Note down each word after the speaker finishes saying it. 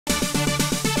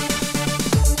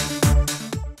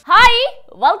Hi,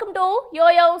 welcome to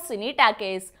YOYO Cine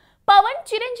Talkies. Pawan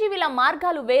చిరంజీవిల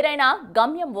మార్గాలు వేరైనా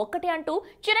గమ్యం ఒక్కటే అంటూ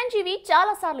చిరంజీవి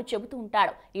చాలా సార్లు చెబుతూ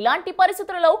ఉంటాడు. ఇలాంటి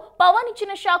పరిస్థితులలో పవన్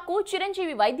ఇచ్చిన షాక్ కు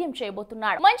చిరంజీవి వైద్యం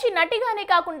చేయబోతున్నాడు. మంచి నటిగానే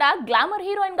కాకుండా గ్లామర్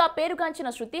హీరోయిన్ గా పేరుగాంచిన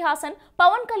శృతి హాసన్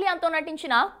పవన్ కళ్యాణ్ తో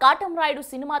నటించిన కాటం రాయుడు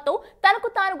సినిమాతో తనకు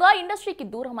తానుగా ఇండస్ట్రీకి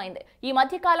దూరమైంది. ఈ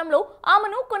మధ్య కాలంలో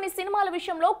ఆమెను కొన్ని సినిమాల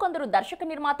విషయంలో కొందరు దర్శక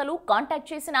నిర్మాతలు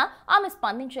కాంటాక్ట్ చేసినా ఆమె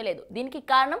స్పందించలేదు. దీనికి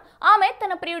కారణం ఆమె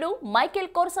తన ప్రియుడు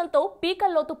మైకేల్ కోర్సల్ తో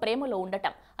పీకల్లోతు ప్రేమలో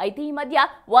ఉండటం. అయితే ఈ మధ్య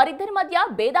వారిద్దరి మధ్య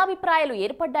భేదాభిప్రాయాలు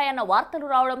ఏర్పడ్డాయన్న వార్తలు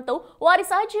రావడంతో వారి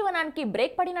సహజీవనానికి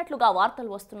బ్రేక్ పడినట్లుగా వార్తలు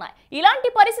వస్తున్నాయి. ఇలాంటి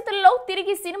పరిస్థితుల్లో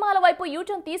తిరిగి సినిమాల వైపు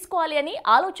యూటర్న్ తీసుకోవాలి అని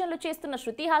ఆలోచనలు చేస్తున్న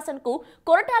శృతి హాసన్ కు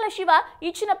కొరటాల శివ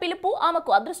ఇచ్చిన పిలుపు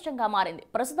ఆమెకు అదృష్టంగా మారింది.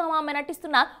 ప్రస్తుతం ఆమె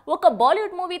నటిస్తున్న ఒక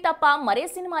బాలీవుడ్ మూవీ తప్ప మరే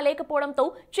సినిమా లేకపోవడంతో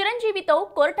చిరంజీవితో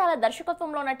కొరటాల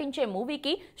దర్శకత్వంలో నటించే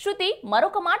మూవీకి శృతి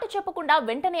మరొక మాట చెప్పకుండా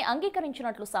వెంటనే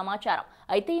అంగీకరించినట్లు సమాచారం.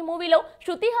 అయితే ఈ మూవీలో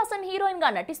శృతి హాసన్ హీరోయిన్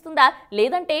గా నటిస్తుందా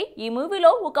లేదంటే ఈ మూవీలో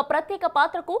ఒక ప్రత్యేక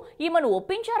పాత్రకు ఈమెను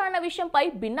ఒప్పించారన్న విషయంపై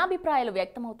భిన్నాభిప్రాయాలు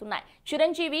వ్యక్తమవుతున్నాయి.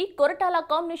 చిరంజీవి కొరటాల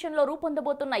కాంబినేషన్ లో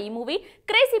రూపొందబోతున్న ఈ మూవీ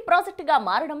క్రేజీ ప్రాజెక్ట్ గా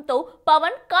మారడంతో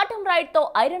పవన్ కాటం రాయుడ్ తో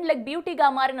ఐరన్ లెగ్ బ్యూటీగా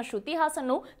మారిన శృతి హాసన్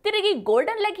ను తిరిగి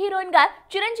గోల్డెన్ లెగ్ హీరోయిన్ గా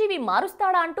చిరంజీవి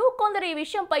మారుస్తాడా అంటూ కొందరు ఈ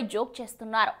విషయంపై జోక్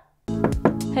చేస్తున్నారు.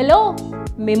 హలో,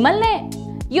 మిమ్మల్నే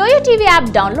యోయో టీవీ యాప్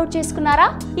డౌన్లోడ్ చేసుకున్నారా?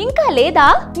 ఇంకా లేదా?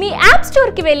 మీ యాప్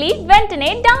స్టోర్ కి వెళ్ళి వెంటనే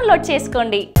డౌన్లోడ్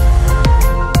చేసుకోండి.